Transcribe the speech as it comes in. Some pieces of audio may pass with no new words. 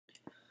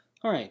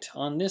All right,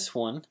 on this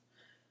one,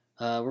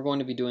 we're going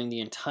to be doing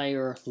the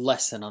entire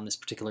lesson on this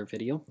particular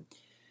video.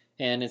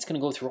 And it's going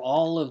to go through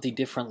all of the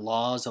different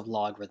laws of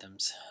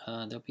logarithms.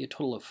 There'll be a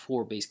total of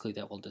 4 basically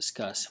that we'll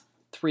discuss.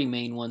 3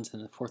 main ones,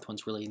 and the 4th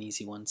one's really an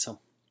easy one. So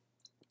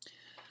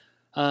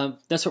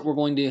that's what we're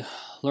going to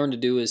learn to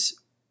do, is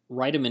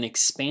write them in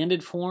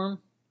expanded form,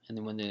 and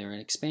then when they're in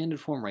expanded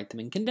form, write them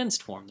in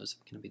condensed form. Those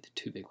are going to be the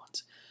 2 big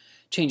ones.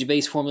 Change of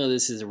base formula,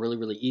 this is a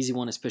really easy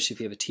one, especially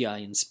if you have a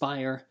TI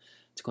Inspire.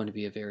 It's going to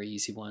be a very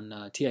easy one.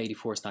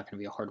 TI-84 is not going to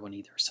be a hard one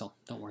either, so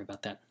don't worry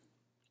about that.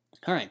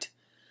 All right,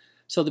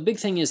 so the big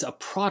thing is a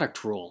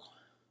product rule.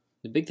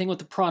 The big thing with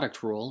the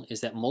product rule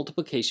is that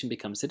multiplication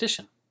becomes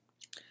addition.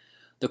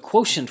 The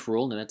quotient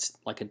rule, and that's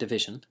like a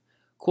division,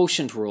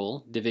 quotient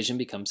rule, division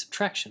becomes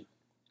subtraction.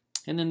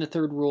 And then the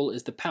third rule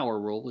is the power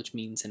rule, which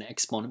means an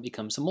exponent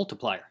becomes a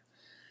multiplier.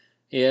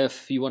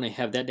 If you want to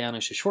have that down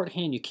as a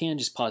shorthand, you can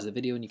just pause the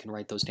video and you can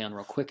write those down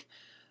real quick.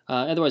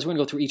 Otherwise, we're going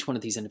to go through each one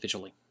of these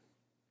individually.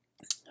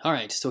 All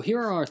right, so here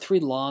are our 3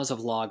 laws of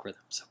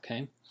logarithms,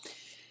 okay?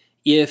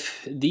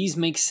 If these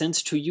make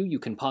sense to you, you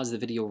can pause the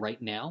video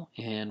right now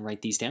and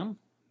write these down.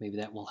 Maybe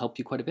that will help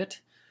you quite a bit.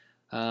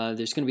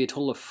 There's going to be a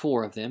total of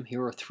 4 of them.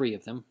 Here are 3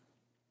 of them.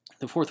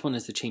 The 4th one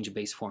is the change of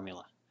base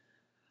formula.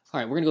 All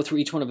right, we're going to go through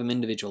each one of them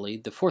individually.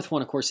 The 4th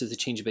one, of course, is the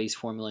change of base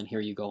formula, and here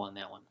you go on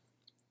that one.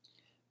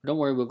 But don't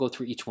worry, we'll go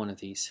through each one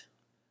of these.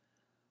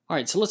 All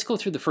right, so let's go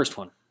through the first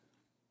one.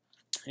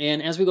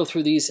 And as we go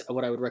through these,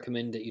 what I would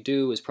recommend that you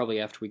do is probably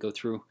after we go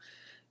through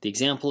the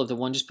example of the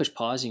one, just push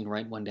pause and you can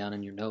write one down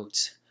in your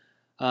notes.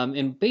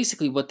 And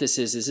basically what this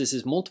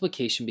is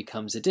multiplication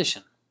becomes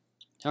addition.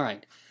 All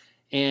right,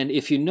 and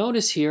if you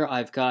notice here,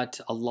 I've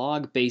got a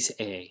log base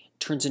A. It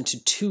turns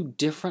into 2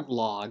 different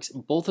logs.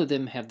 Both of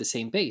them have the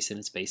same base, and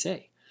it's base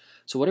A.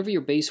 So whatever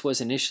your base was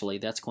initially,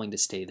 that's going to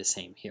stay the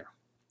same here.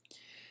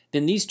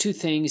 Then these 2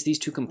 things, these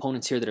 2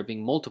 components here that are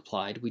being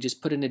multiplied, we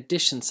just put an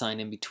addition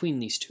sign in between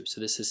these 2. So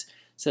this is,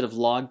 instead of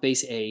log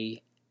base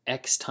A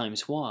x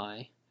times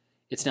y,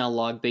 it's now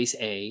log base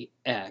A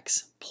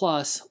x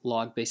plus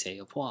log base A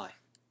of y.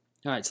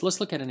 All right, so let's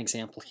look at an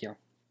example here.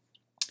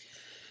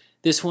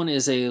 This one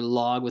is a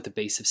log with a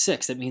base of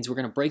 6. That means we're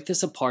going to break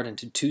this apart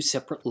into 2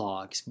 separate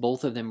logs.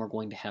 Both of them are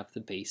going to have the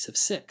base of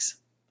 6.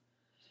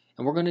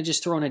 And we're going to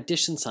just throw an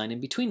addition sign in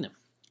between them.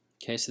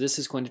 Okay, so this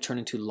is going to turn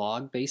into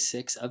log base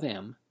 6 of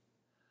m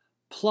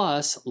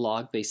plus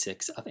log base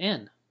 6 of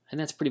n. And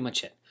that's pretty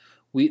much it.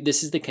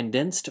 This is the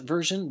condensed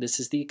version. This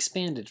is the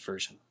expanded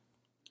version.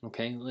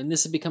 Okay, and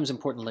this becomes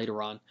important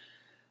later on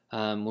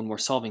when we're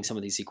solving some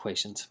of these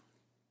equations.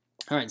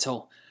 All right,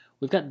 so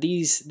we've got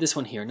this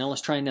one here. Now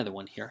let's try another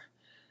one here.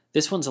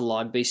 This one's a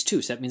log base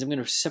 2, so that means I'm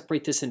going to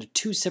separate this into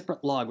 2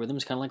 separate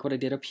logarithms, kind of like what I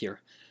did up here.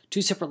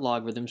 2 separate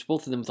logarithms,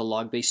 both of them with a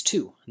log base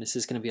 2. And this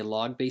is going to be a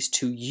log base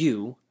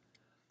 2u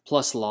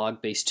plus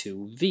log base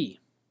 2v.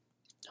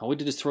 All we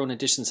did is throw an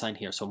addition sign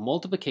here. So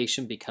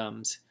multiplication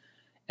becomes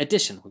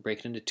addition. We break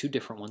it into 2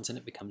 different ones and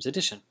it becomes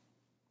addition.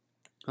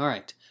 All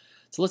right,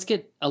 so let's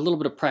get a little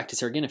bit of practice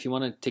here. Again, if you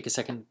want to take a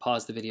second,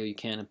 pause the video, you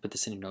can, and put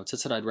this in your notes.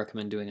 That's what I'd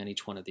recommend doing on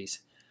each one of these.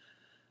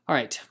 All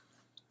right,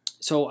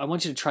 so I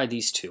want you to try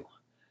these 2.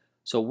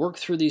 So work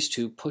through these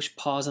 2, push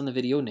pause on the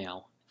video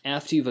now.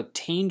 After you've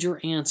obtained your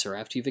answer,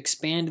 after you've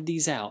expanded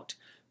these out,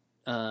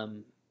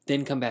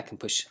 then come back and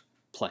push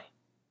play.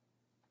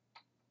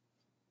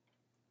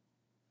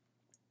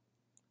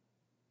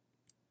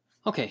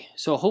 Okay,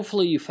 so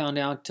hopefully you found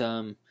out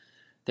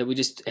that we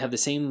just have the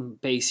same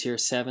base here,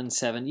 7,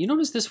 7. You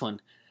notice this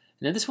one.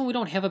 Now this one we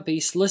don't have a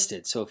base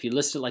listed, so if you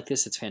list it like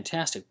this, it's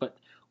fantastic. But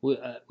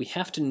we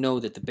have to know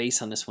that the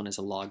base on this one is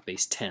a log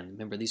base 10.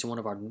 Remember, these are one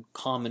of our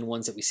common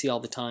ones that we see all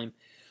the time.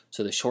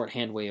 So the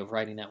shorthand way of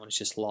writing that one is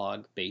just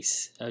log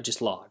base,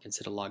 just log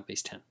instead of log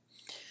base 10.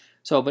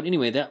 So, but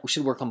anyway, that we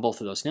should work on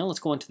both of those. Now let's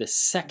go on to the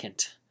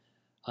second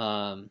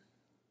rule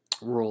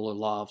or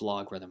law of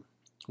logarithm,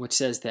 which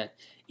says that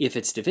if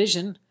it's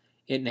division,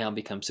 it now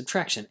becomes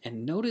subtraction.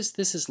 And notice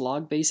this is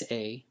log base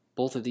A.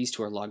 Both of these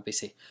 2 are log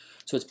base A.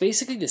 So it's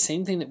basically the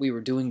same thing that we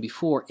were doing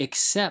before,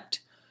 except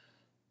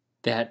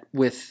that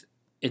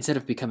instead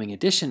of becoming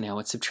addition now,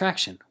 it's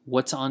subtraction.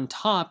 What's on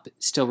top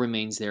still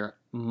remains there,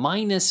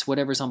 minus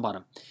whatever's on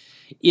bottom.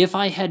 If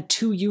I had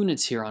 2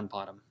 units here on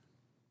bottom,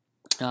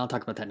 I'll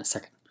talk about that in a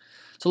second.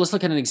 So let's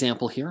look at an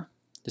example here.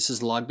 This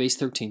is log base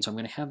 13, so I'm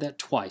going to have that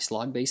twice,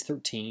 log base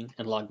 13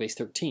 and log base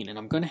 13. And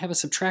I'm going to have a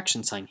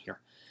subtraction sign here.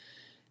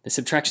 The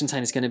subtraction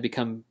sign is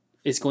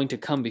going to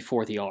come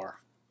before the r.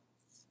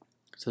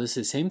 So this is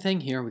the same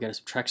thing here. We got a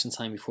subtraction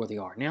sign before the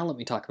r. Now let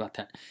me talk about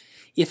that.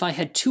 If I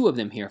had 2 of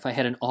them here, if I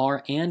had an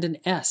r and an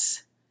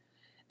s,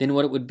 then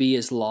what it would be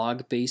is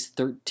log base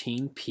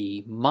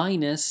 13p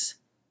minus,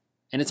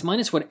 and it's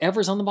minus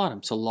whatever's on the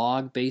bottom, so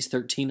log base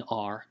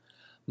 13r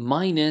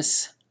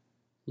minus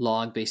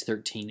log base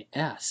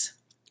 13s.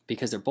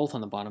 Because they're both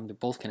on the bottom, they're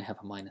both going to have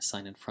a minus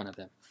sign in front of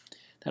them.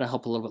 That'll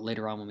help a little bit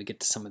later on when we get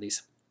to some of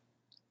these.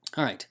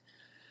 All right.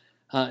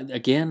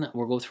 Again,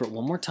 we'll go through it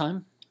one more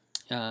time.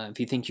 If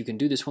you think you can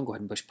do this one, go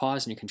ahead and push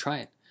pause and you can try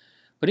it.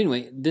 But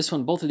anyway, this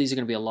one, both of these are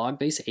going to be a log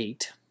base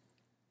 8.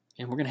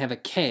 and we're going to have a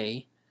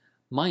k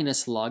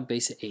minus log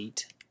base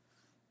 8,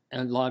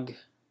 log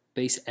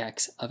base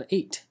x of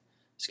 8.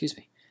 Excuse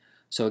me.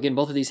 So again,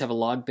 both of these have a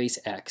log base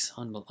x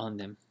on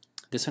them.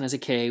 This one has a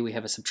k. We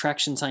have a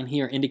subtraction sign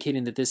here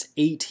indicating that this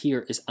 8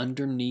 here is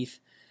underneath,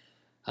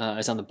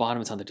 is on the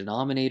bottom. It's on the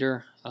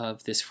denominator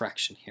of this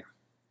fraction here.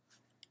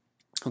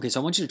 Okay, so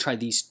I want you to try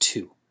these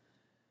two.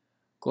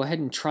 Go ahead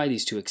and try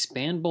these two.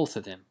 Expand both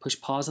of them. Push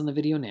pause on the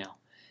video now.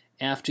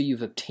 After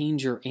you've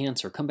obtained your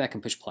answer, come back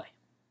and push play.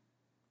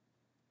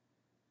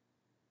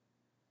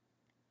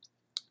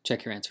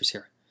 Check your answers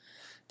here.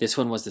 This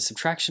one was the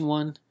subtraction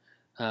one.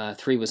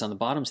 3 was on the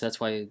bottom, so that's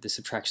why the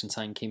subtraction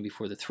sign came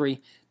before the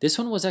 3. This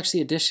one was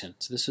actually addition,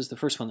 so this was the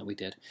first one that we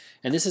did.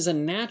 And this is a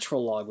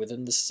natural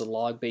logarithm. This is a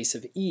log base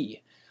of e,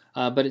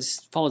 but it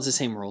follows the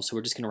same rule, so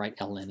we're just going to write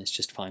ln. It's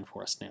just fine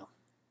for us now.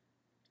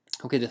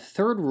 Okay, the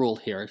third rule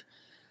here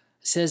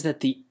says that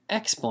the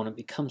exponent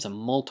becomes a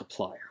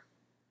multiplier.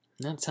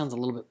 And that sounds a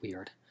little bit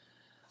weird,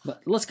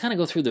 but let's kind of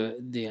go through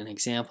an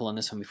example on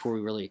this one before we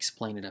really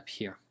explain it up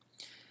here.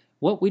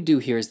 What we do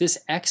here is this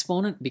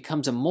exponent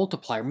becomes a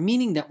multiplier,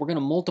 meaning that we're going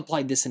to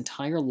multiply this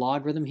entire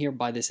logarithm here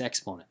by this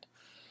exponent.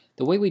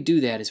 The way we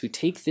do that is we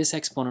take this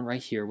exponent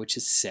right here, which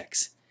is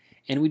 6,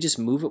 and we just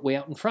move it way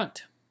out in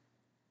front.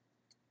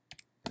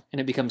 And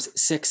it becomes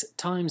 6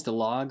 times the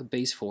log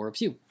base 4 of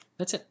u.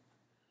 That's it.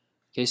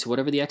 Okay, so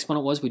whatever the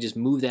exponent was, we just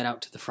move that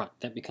out to the front.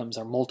 That becomes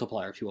our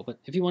multiplier, if you will. But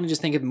if you want to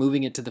just think of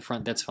moving it to the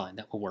front, that's fine.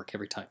 That will work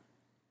every time.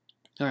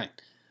 All right.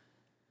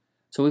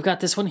 So we've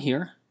got this one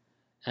here.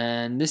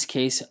 And in this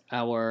case,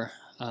 our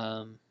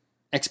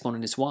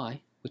exponent is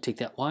y. We take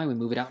that y, we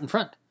move it out in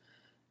front.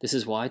 This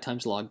is y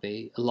times log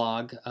b, or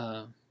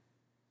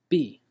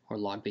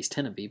log base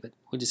 10 of b, but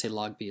we'll just say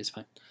log b is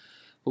fine.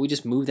 But we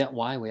just move that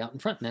y way out in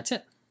front, and that's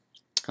it.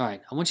 All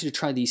right, I want you to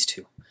try these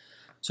two.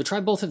 So try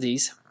both of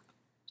these.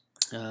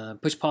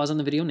 Push pause on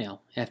the video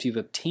now. After you've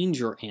obtained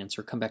your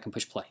answer, come back and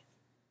push play.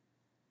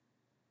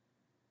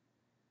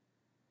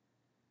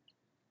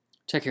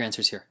 Check your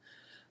answers here.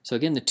 So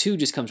again, the 2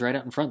 just comes right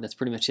out in front. That's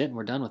pretty much it, and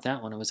we're done with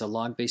that one. It was a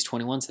log base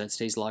 21, so that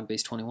stays log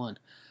base 21.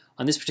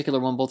 On this particular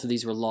one, both of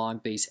these were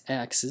log base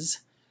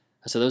x's,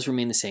 so those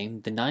remain the same.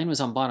 The 9 was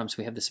on bottom, so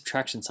we have the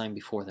subtraction sign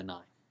before the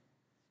 9.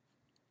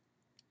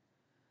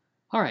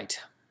 All right,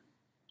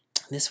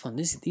 this one,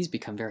 these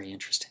become very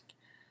interesting.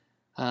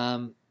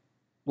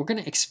 We're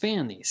going to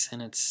expand these,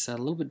 and it's a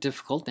little bit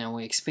difficult. Now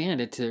we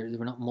expand it to,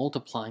 we're not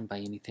multiplying by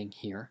anything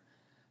here,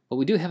 but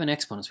we do have an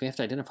exponent, so we have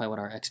to identify what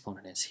our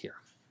exponent is here.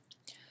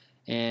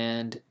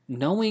 And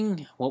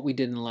knowing what we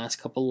did in the last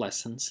couple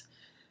lessons,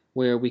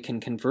 where we can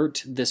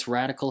convert this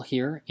radical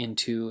here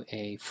into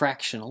a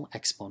fractional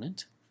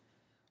exponent,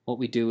 what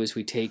we do is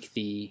we take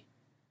the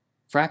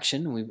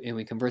fraction and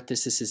we convert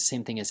this. This is the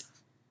same thing as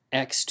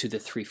x to the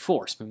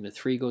 3/4. Remember, the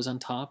 3 goes on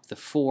top, the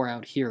 4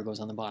 out here goes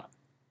on the bottom.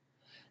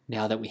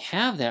 Now that we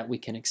have that, we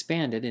can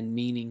expand it, and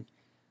meaning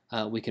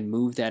we can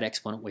move that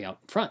exponent way out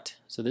in front.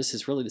 So this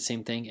is really the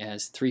same thing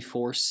as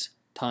 3/4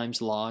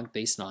 times log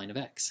base 9 of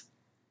x.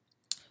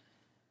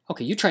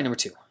 Okay, you try number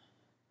 2.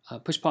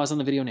 Push pause on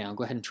the video now.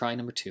 Go ahead and try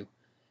number 2.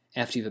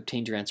 After you've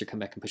obtained your answer, come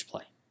back and push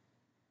play.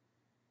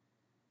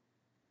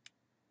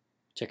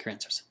 Check your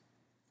answers.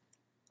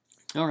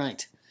 All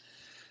right.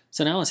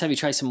 So now let's have you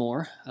try some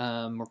more.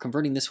 We're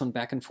converting this one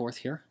back and forth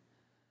here.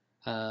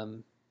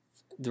 The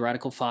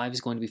radical 5 is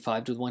going to be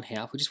 5 to the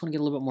 1/2. We just want to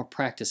get a little bit more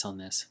practice on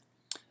this.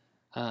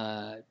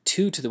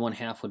 2 to the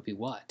 1/2 would be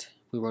what?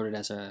 We wrote it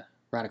as a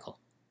radical.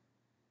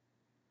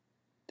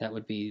 That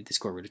would be the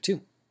square root of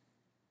 2.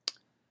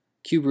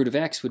 Cube root of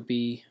x would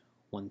be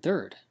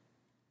 1/3.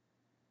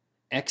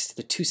 X to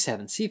the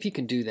 2/7. See if you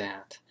can do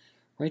that.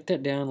 Write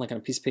that down like on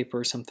a piece of paper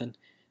or something.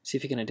 See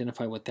if you can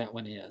identify what that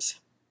one is.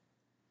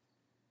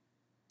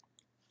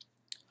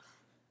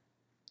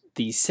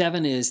 The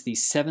 7 is the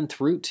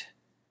 7th root.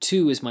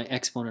 2 is my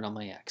exponent on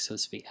my x, so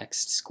this would be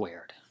x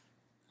squared.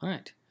 All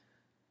right.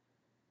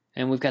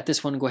 And we've got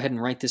this one. Go ahead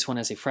and write this one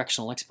as a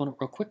fractional exponent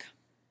real quick.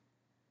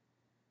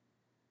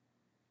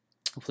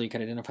 Hopefully you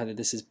can identify that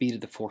this is b to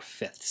the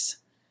 4/5.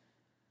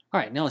 All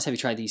right, now let's have you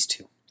try these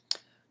two.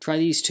 Try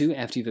these two.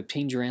 After you've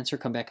obtained your answer,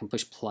 come back and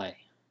push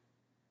play.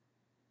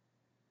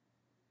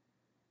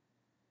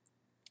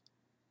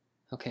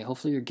 Okay,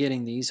 hopefully you're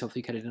getting these.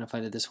 Hopefully you can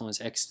identify that this one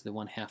was x to the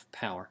 1/2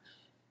 power.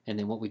 And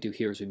then what we do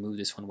here is we move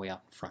this one way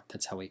out in front.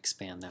 That's how we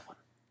expand that one.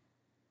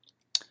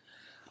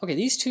 Okay,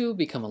 these two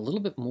become a little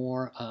bit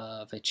more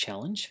of a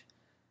challenge.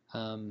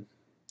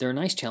 They're a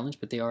nice challenge,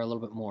 but they are a little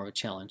bit more of a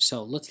challenge.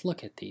 So let's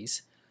look at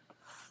these.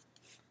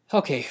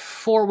 Okay,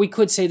 4, we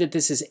could say that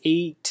this is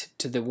 8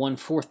 to the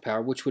 1/4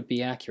 power, which would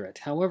be accurate.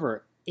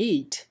 However,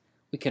 8,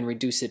 we can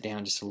reduce it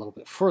down just a little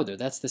bit further.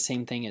 That's the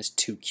same thing as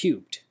 2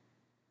 cubed.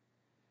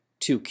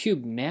 2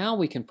 cubed, now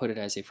we can put it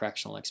as a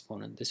fractional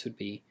exponent. This would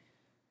be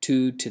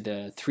 2 to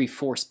the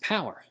 3/4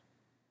 power.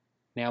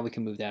 Now we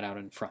can move that out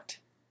in front.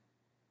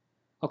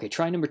 Okay,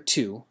 try number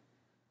 2.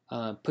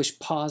 Push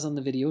pause on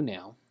the video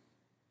now.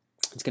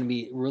 It's going to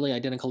be really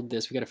identical to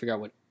this. We've got to figure out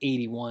what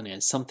 81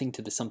 is, something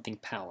to the something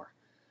power.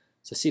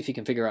 So see if you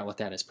can figure out what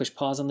that is. Push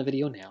pause on the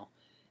video now.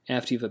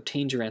 After you've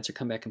obtained your answer,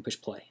 come back and push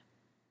play.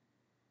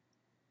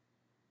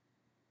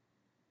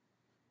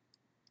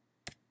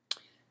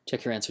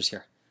 Check your answers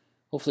here.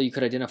 Hopefully you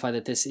could identify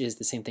that this is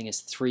the same thing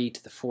as 3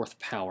 to the 4th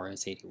power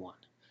as 81.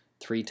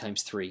 3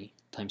 times 3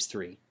 times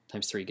 3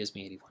 times 3 gives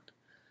me 81.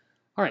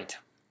 All right.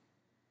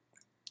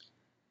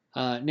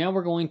 Now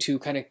we're going to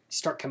kind of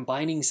start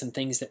combining some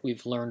things that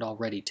we've learned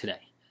already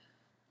today.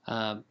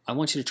 I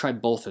want you to try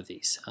both of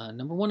these.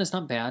 Number one is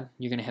not bad.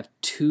 You're going to have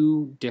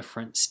 2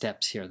 different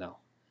steps here, though.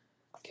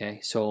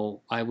 Okay,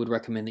 so I would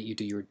recommend that you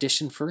do your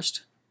addition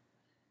first,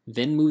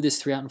 then move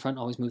this 3 out in front.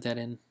 Always move that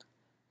in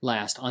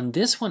last. On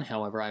this one,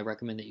 however, I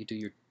recommend that you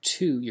do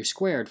your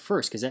squared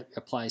first, because that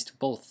applies to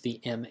both the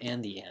m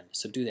and the n.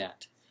 So do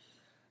that.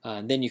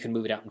 Then you can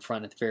move it out in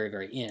front at the very,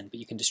 very end, but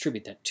you can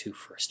distribute that 2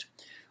 first.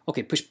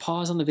 Okay, push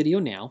pause on the video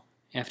now.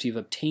 After you've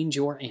obtained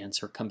your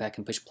answer, come back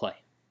and push play.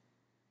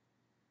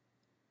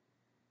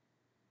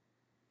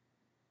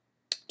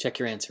 Check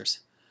your answers.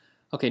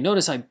 Okay,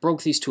 notice I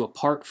broke these 2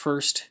 apart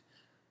first,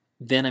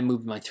 then I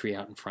moved my 3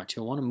 out in front.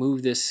 You'll want to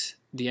move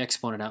the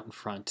exponent out in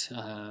front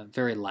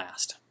very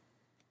last.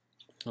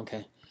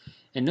 Okay,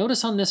 and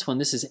notice on this one,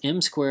 this is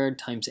m squared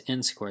times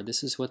n squared.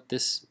 This is what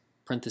this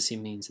parenthesis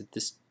means, that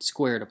this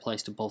squared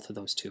applies to both of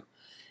those 2.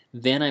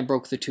 Then I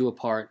broke the 2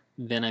 apart,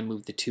 then I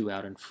moved the 2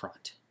 out in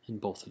front in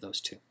both of those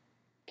 2.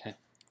 Okay.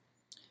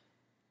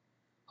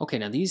 Okay,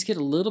 now these get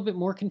a little bit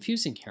more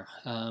confusing here.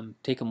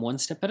 Take them one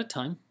step at a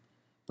time,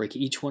 break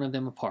each one of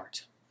them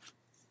apart.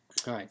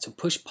 All right, so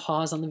push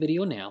pause on the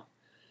video now.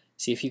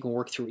 See if you can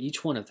work through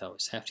each one of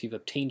those. After you've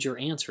obtained your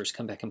answers,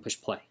 come back and push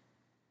play.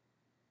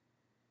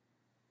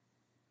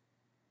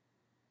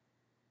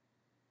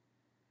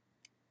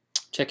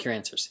 Check your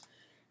answers.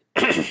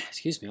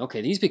 Excuse me.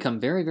 Okay, these become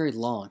very, very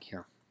long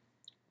here.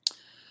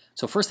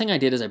 So first thing I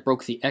did is I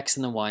broke the x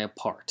and the y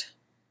apart,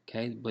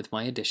 okay, with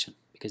my addition,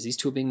 because these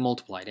 2 are being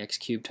multiplied. X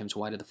cubed times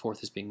y to the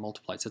 4th is being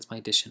multiplied, so that's my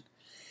addition.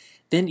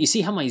 Then you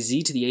see how my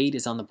z to the 8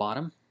 is on the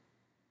bottom?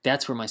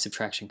 That's where my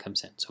subtraction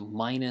comes in, so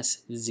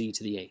minus z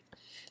to the 8th.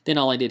 Then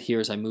all I did here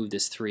is I moved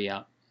this 3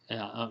 out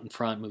in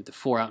front, moved the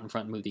 4 out in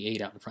front, moved the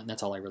 8 out in front, and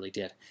that's all I really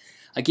did.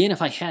 Again,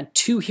 if I had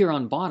 2 here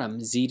on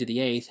bottom, z to the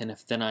 8th, and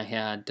if then I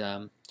had,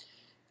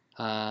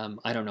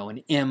 I don't know,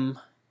 an m,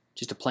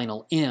 just a plain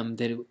old m,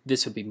 then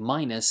this would be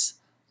minus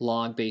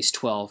log base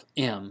 12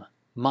 m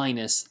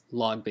minus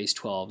log base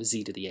 12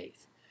 z to the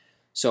 8th.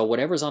 So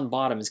whatever's on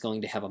bottom is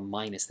going to have a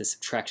minus, the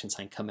subtraction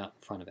sign come out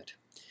in front of it.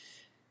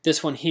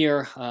 This one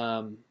here,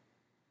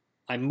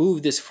 I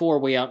moved this 4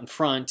 way out in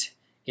front.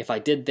 If I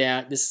did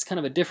that, this is kind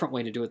of a different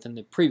way to do it than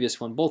the previous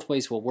one. Both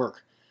ways will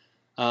work.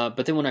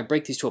 But then when I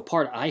break these 2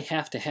 apart, I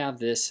have to have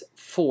this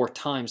 4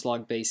 times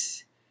log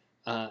base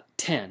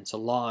 10.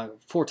 So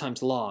 4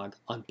 times log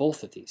on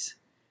both of these.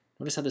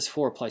 Notice how this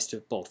 4 applies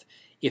to both.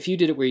 If you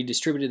did it where you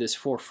distributed this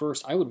 4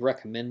 first, I would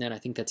recommend that. I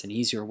think that's an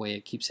easier way.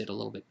 It keeps it a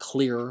little bit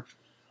clearer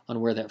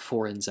on where that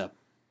 4 ends up.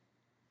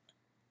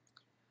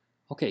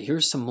 Okay,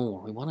 here's some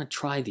more. We want to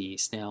try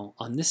these. Now,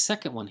 on this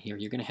second one here,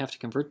 you're going to have to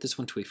convert this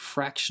one to a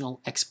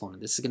fractional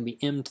exponent. This is going to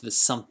be m to the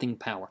something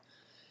power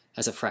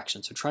as a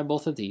fraction. So try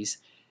both of these.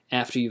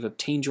 After you've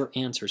obtained your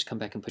answers, come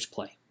back and push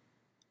play.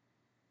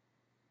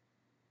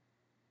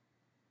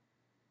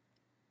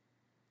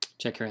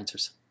 Check your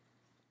answers.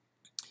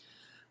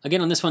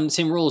 Again, on this one,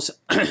 same rules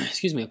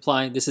excuse me,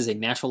 apply. This is a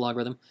natural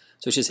logarithm,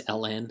 so it's just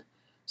ln.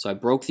 So I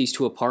broke these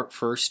 2 apart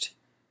first.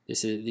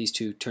 These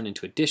 2 turn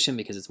into addition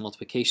because it's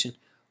multiplication.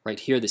 Right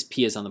here, this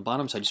p is on the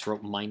bottom, so I just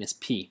wrote minus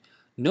p.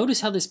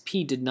 Notice how this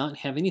p did not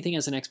have anything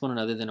as an exponent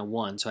other than a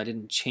 1, so I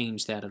didn't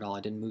change that at all.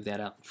 I didn't move that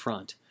out in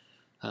front.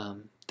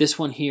 This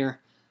one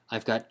here,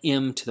 I've got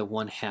m to the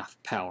 1/2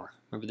 power.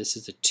 Remember, this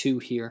is a 2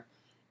 here.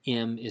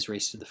 M is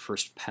raised to the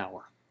 1st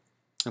power.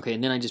 Okay,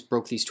 and then I just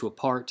broke these 2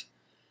 apart.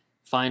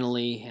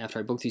 Finally, after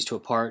I broke these 2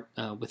 apart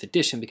with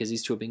addition, because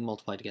these 2 are being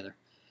multiplied together,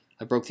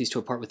 I broke these 2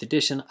 apart with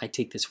addition. I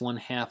take this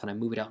 1/2 and I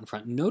move it out in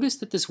front. Notice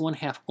that this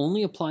 1/2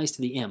 only applies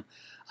to the m.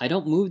 I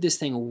don't move this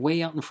thing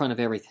way out in front of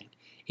everything.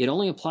 It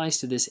only applies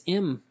to this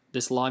m,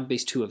 this log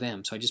base 2 of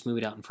m, so I just move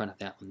it out in front of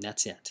that one.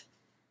 That's it.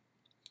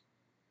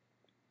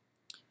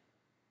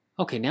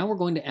 Okay, now we're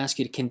going to ask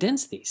you to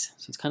condense these.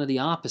 So it's kind of the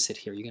opposite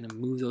here. You're going to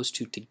move those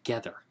 2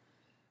 together.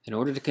 In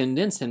order to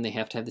condense them, they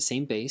have to have the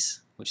same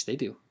base, which they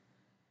do.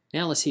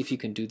 Now let's see if you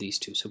can do these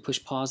 2. So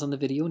push pause on the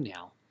video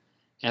now.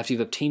 After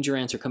you've obtained your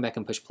answer, come back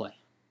and push play.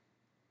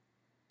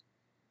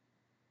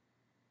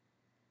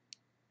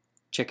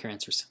 Check your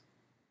answers.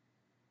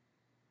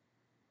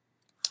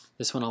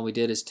 This one, all we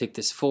did is take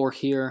this 4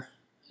 here,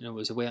 and it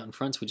was way out in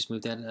front, so we just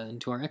moved that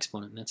into our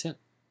exponent, and that's it.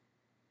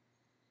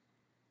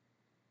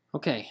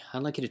 Okay,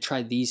 I'd like you to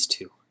try these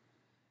 2.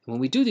 And when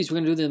we do these, we're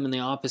going to do them in the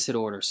opposite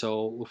order.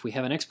 So if we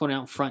have an exponent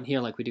out in front here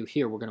like we do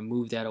here, we're going to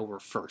move that over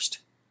first.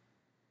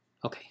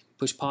 Okay,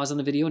 push pause on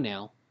the video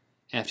now.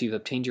 After you've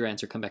obtained your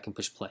answer, come back and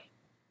push play.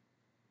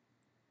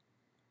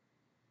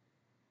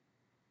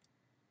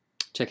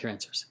 Check your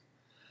answers.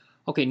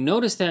 Okay,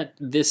 notice that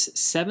this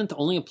 7th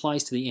only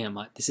applies to the m.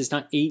 This is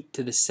not 8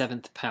 to the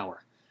 7th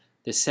power.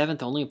 The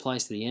 7th only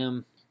applies to the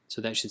m,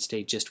 so that should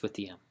stay just with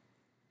the m.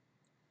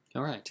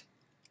 All right.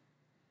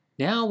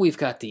 Now we've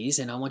got these,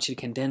 and I want you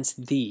to condense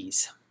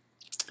these.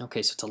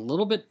 Okay, so it's a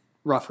little bit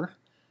rougher.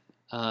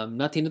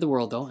 Not the end of the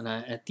world, though. And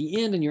at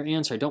the end in your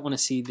answer, I don't want to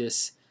see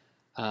this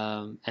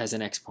as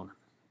an exponent.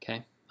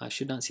 Okay, I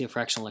should not see a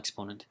fractional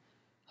exponent.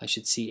 I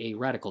should see a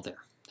radical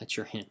there. That's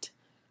your hint.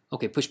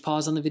 Okay, push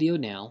pause on the video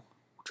now.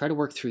 Try to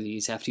work through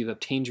these. After you've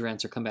obtained your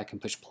answer, come back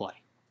and push play.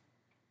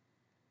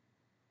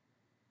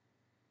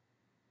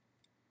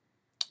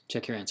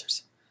 Check your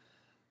answers.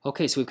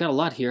 Okay, so we've got a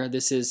lot here.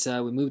 This is,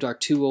 we moved our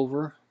 2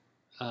 over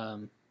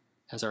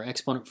as our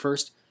exponent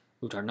first,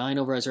 moved our 9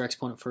 over as our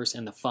exponent first,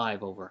 and the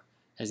 5 over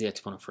as the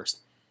exponent first.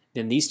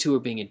 Then these two are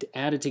being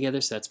added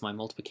together, so that's my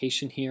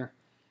multiplication here.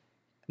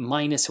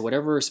 Minus, so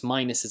whatever's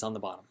minus is on the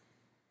bottom.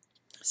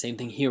 Same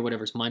thing here,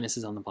 whatever's minus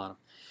is on the bottom.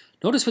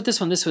 Notice with this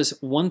one, this was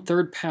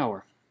 1/3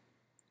 power.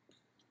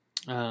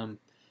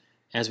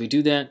 As we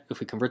do that, if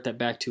we convert that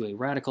back to a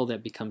radical,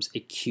 that becomes a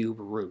cube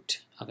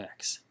root of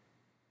x.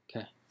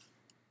 Okay.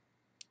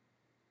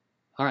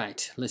 All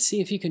right, let's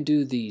see if you can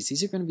do these.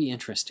 These are going to be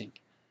interesting.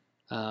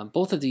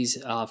 Both of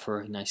these offer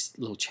a nice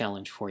little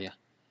challenge for you.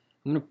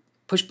 I'm going to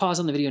push pause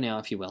on the video now,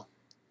 if you will.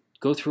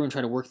 Go through and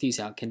try to work these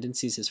out,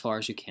 condense these as far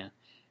as you can.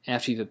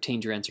 After you've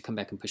obtained your answer, come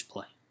back and push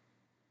play.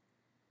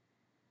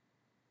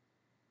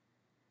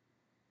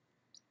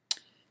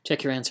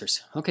 Check your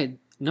answers. Okay,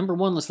 number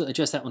 1, let's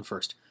adjust that one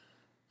first.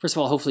 First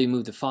of all, hopefully you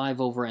moved the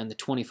 5 over and the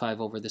 25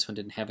 over. This one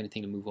didn't have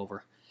anything to move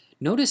over.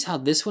 Notice how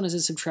this one is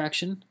a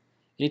subtraction.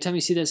 Anytime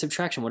you see that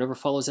subtraction, whatever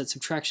follows that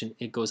subtraction,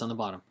 it goes on the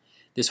bottom.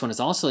 This one is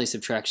also a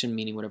subtraction,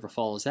 meaning whatever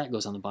follows that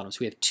goes on the bottom. So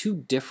we have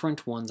 2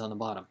 different ones on the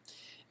bottom.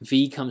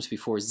 V comes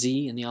before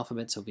Z in the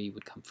alphabet, so V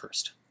would come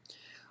first.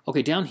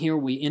 Okay, down here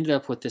we ended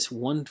up with this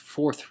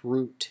 1/4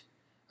 root,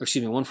 or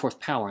excuse me, 1/4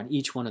 power on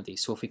each one of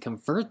these. So if we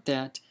convert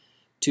that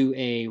to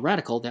a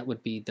radical, that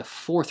would be the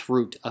 4th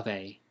root of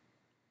A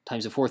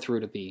times the 4th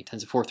root of B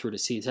times the 4th root of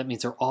C. So that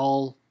means they're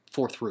all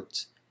 4th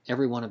roots,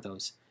 every one of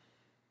those.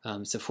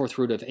 It's the 4th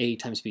root of A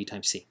times B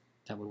times C.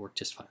 That would work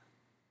just fine.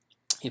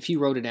 If you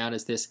wrote it out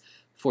as this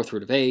 4th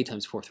root of A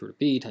times 4th root of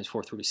B times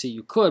 4th root of C,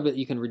 you could, but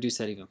you can reduce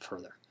that even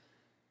further.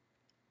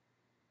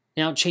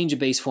 Now, change of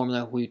base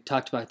formula. We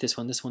talked about this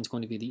one. This one's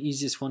going to be the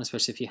easiest one,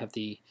 especially if you have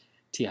the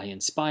TI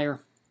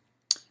Inspire.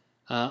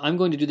 I'm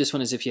going to do this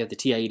one as if you have the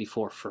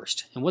TI-84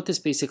 first. And what this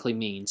basically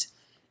means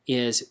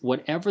is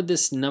whatever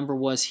this number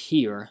was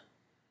here,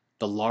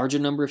 the larger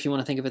number, if you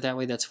want to think of it that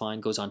way, that's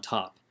fine, goes on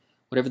top.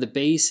 Whatever the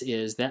base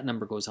is, that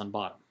number goes on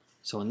bottom.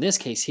 So in this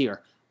case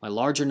here, my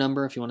larger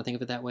number, if you want to think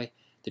of it that way,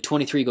 the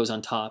 23 goes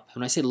on top.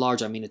 When I say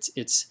large, I mean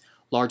it's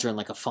larger in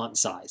like a font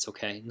size,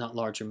 okay? Not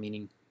larger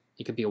meaning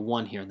it could be a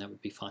 1 here and that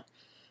would be fine.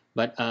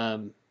 But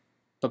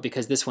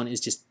because this one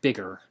is just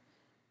bigger,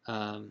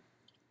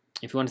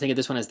 if you want to think of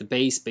this one as the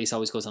base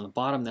always goes on the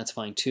bottom, that's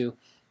fine too.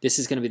 This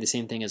is going to be the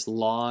same thing as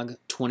log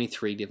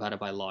 23 divided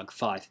by log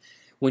 5.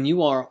 When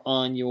you are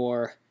on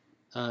your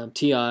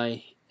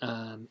TI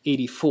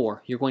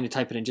 84, you're going to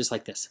type it in just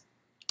like this.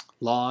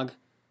 Log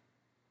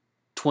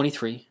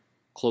 23,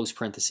 close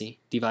parenthesis,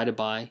 divided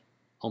by,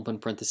 open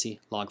parenthesis,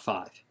 log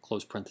 5,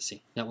 close parenthesis.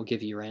 That will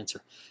give you your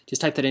answer.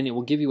 Just type that in. It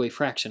will give you a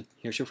fraction.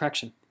 Here's your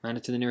fraction. Round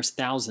it to the nearest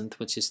thousandth,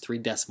 which is 3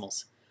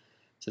 decimals.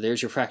 So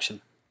there's your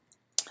fraction.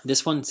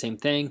 This one, same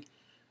thing.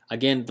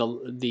 Again,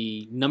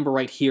 the number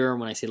right here,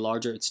 when I say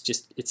larger,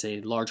 it's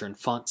a larger in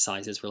font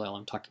size is really all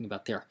I'm talking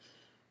about there.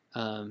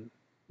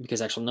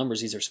 Because actual numbers,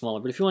 these are smaller.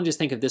 But if you want to just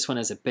think of this one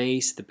as a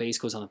base, the base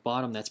goes on the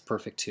bottom, that's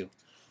perfect too.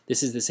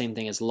 This is the same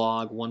thing as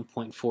log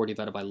 1.4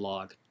 divided by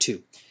log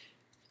 2.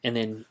 And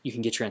then you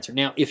can get your answer.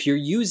 Now, if you're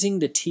using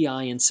the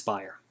TI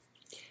Inspire,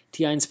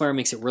 TI Inspire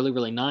makes it really,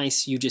 really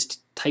nice. You just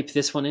type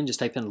this one in, just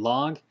type in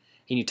log,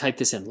 and you type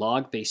this in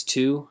log base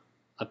 2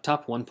 up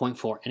top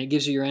 1.4, and it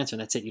gives you your answer,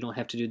 and that's it. You don't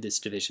have to do this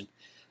division.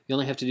 You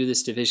only have to do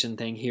this division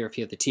thing here if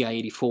you have the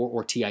TI-84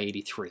 or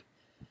TI-83.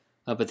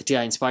 But the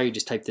TI Inspire, you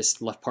just type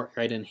this left part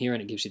right in here,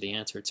 and it gives you the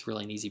answer. It's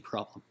really an easy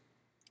problem.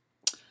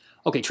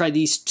 Okay, try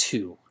these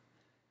two.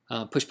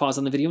 Push pause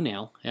on the video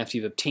now. After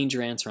you've obtained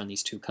your answer on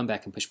these two, come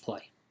back and push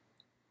play.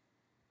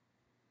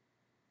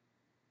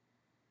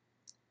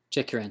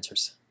 Check your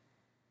answers.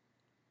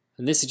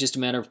 And this is just a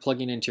matter of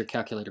plugging into your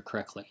calculator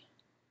correctly.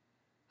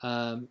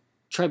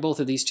 Try both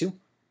of these two.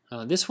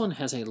 This one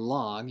has a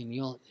log, and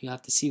you'll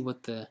have to see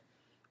what the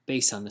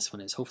base on this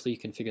one is. Hopefully you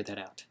can figure that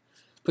out.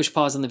 Push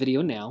pause on the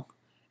video now.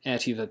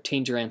 After you've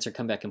obtained your answer,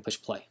 come back and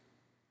push play.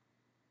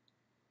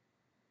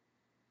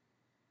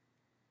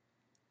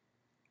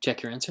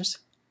 Check your answers.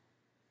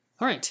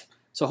 All right,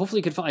 so hopefully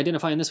you could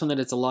identify in this one that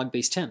it's a log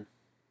base 10.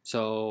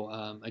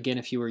 So again,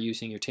 if you were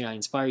using your TI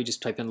Inspire, you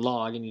just type in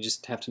log, and you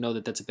just have to know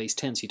that that's a base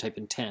 10, so you type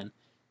in 10,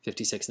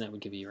 56, and that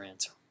would give you your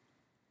answer.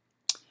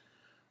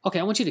 Okay,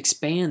 I want you to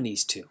expand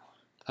these two.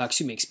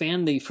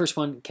 Expand the first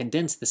one,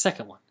 condense the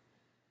second one.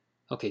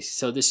 Okay,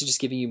 so this is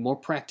just giving you more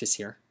practice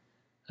here.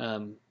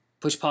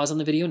 Push pause on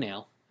the video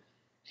now.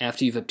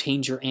 After you've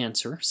obtained your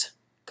answers,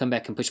 come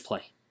back and push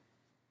play.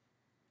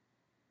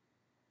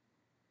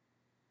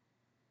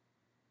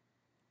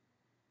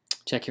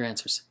 Check your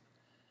answers.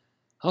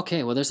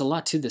 Okay, well, there's a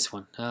lot to this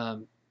one.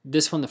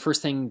 this one, the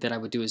first thing that I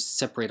would do is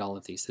separate all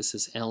of these. This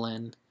is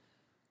ln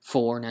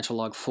 4, natural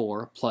log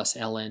 4, plus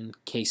ln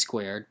k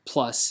squared,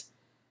 plus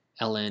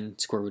ln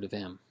square root of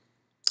m.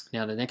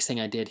 Now the next thing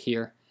I did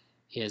here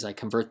is I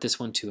convert this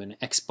one to an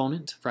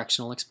exponent,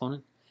 fractional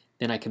exponent.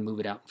 Then I can move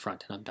it out in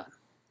front, and I'm done.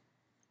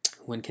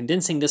 When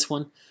condensing this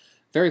one,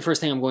 very first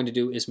thing I'm going to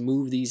do is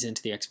move these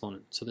into the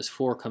exponent. So this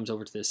 4 comes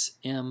over to this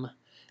m.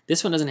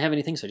 This one doesn't have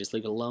anything, so I just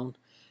leave it alone.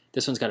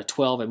 This one's got a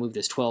 12. I move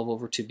this 12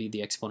 over to be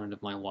the exponent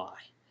of my y.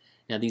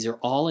 Now these are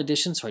all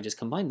addition, so I just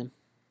combine them.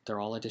 They're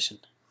all addition.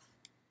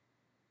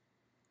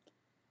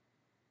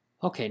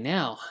 Okay,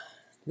 now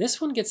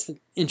this one gets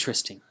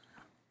interesting.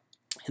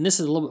 And this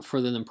is a little bit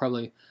further than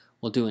probably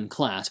we'll do in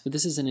class, but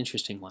this is an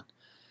interesting one.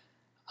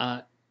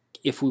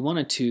 If we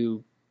wanted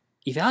to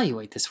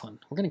evaluate this one,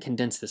 we're going to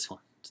condense this one.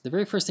 So the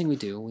very first thing we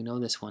do, we know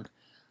this one.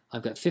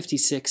 I've got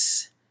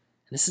 56,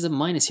 and this is a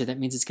minus here. That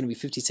means it's going to be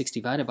 56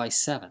 divided by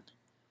 7.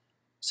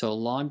 So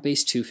log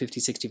base 2,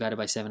 56 divided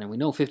by 7, and we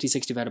know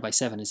 56 divided by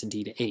 7 is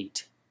indeed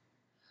 8.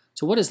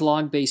 So what is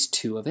log base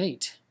 2 of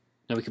 8?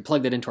 Now we could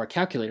plug that into our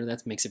calculator.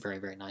 That makes it very,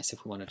 very nice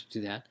if we wanted to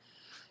do that.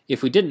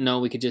 If we didn't know,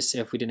 we could just,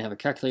 if we didn't have a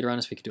calculator on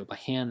us, we could do it by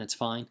hand. That's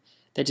fine.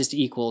 That just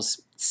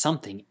equals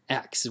something,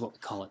 x is what we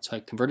call it. So I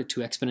convert it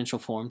to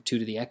exponential form, 2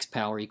 to the x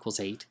power equals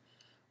 8.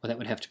 Well, that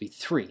would have to be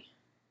 3.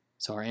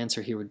 So our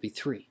answer here would be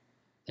 3.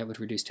 That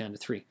would reduce down to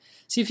 3.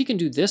 See if you can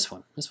do this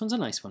one. This one's a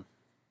nice one.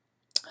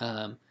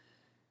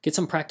 Get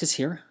some practice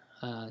here.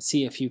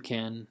 See if you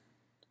can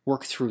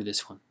work through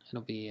this one.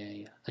 It'll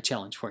be a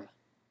challenge for you.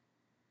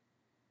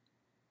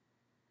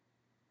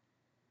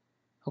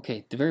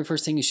 Okay, the very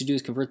first thing you should do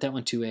is convert that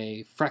one to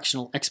a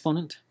fractional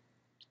exponent.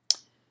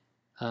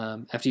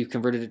 After you've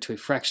converted it to a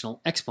fractional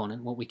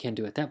exponent, what we can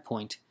do at that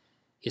point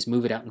is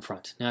move it out in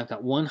front. Now I've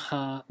got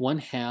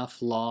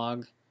 1/2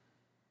 log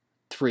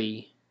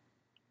 3,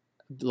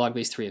 log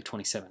base 3 of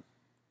 27.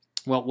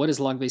 Well, what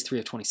is log base 3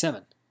 of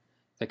 27?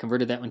 If I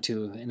converted that one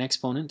to an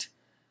exponent,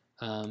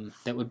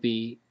 that would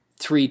be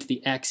 3 to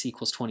the x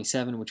equals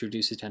 27, which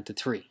reduces down to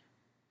 3.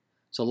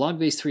 So log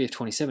base 3 of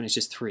 27 is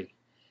just 3.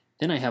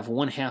 Then I have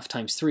 1/2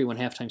 times 3.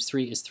 1/2 times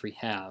 3 is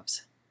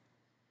 3/2.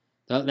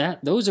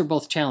 Those are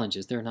both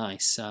challenges. They're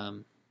nice.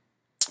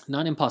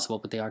 Not impossible,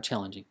 but they are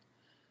challenging.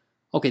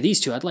 Okay,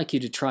 these two, I'd like you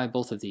to try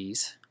both of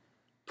these.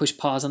 Push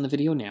pause on the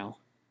video now.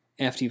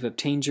 After you've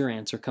obtained your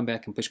answer, come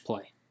back and push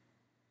play.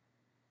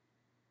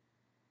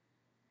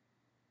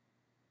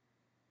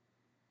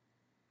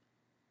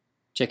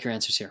 Check your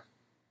answers here.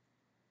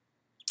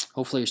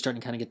 Hopefully you're starting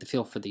to kind of get the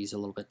feel for these a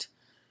little bit.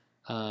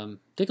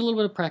 Take a little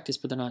bit of practice,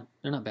 but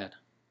they're not bad.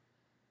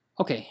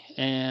 Okay,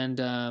 and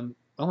I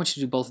want you to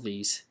do both of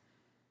these.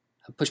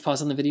 Push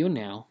pause on the video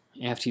now.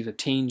 After you've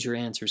obtained your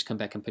answers, come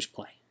back and push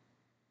play.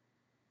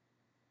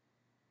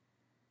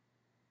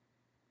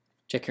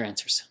 Check your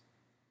answers.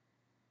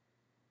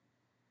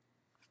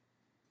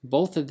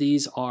 Both of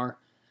these are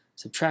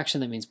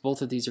subtraction. That means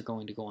both of these are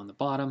going to go on the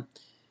bottom.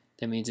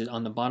 That means that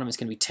on the bottom it's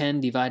going to be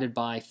 10 divided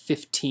by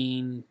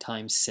 15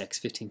 times 6.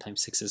 15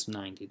 times 6 is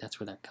 90. That's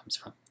where that comes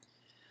from.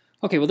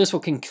 Okay, well this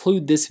will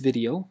conclude this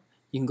video.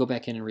 You can go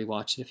back in and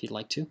rewatch it if you'd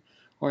like to.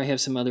 Or I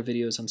have some other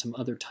videos on some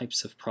other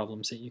types of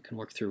problems that you can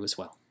work through as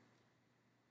well.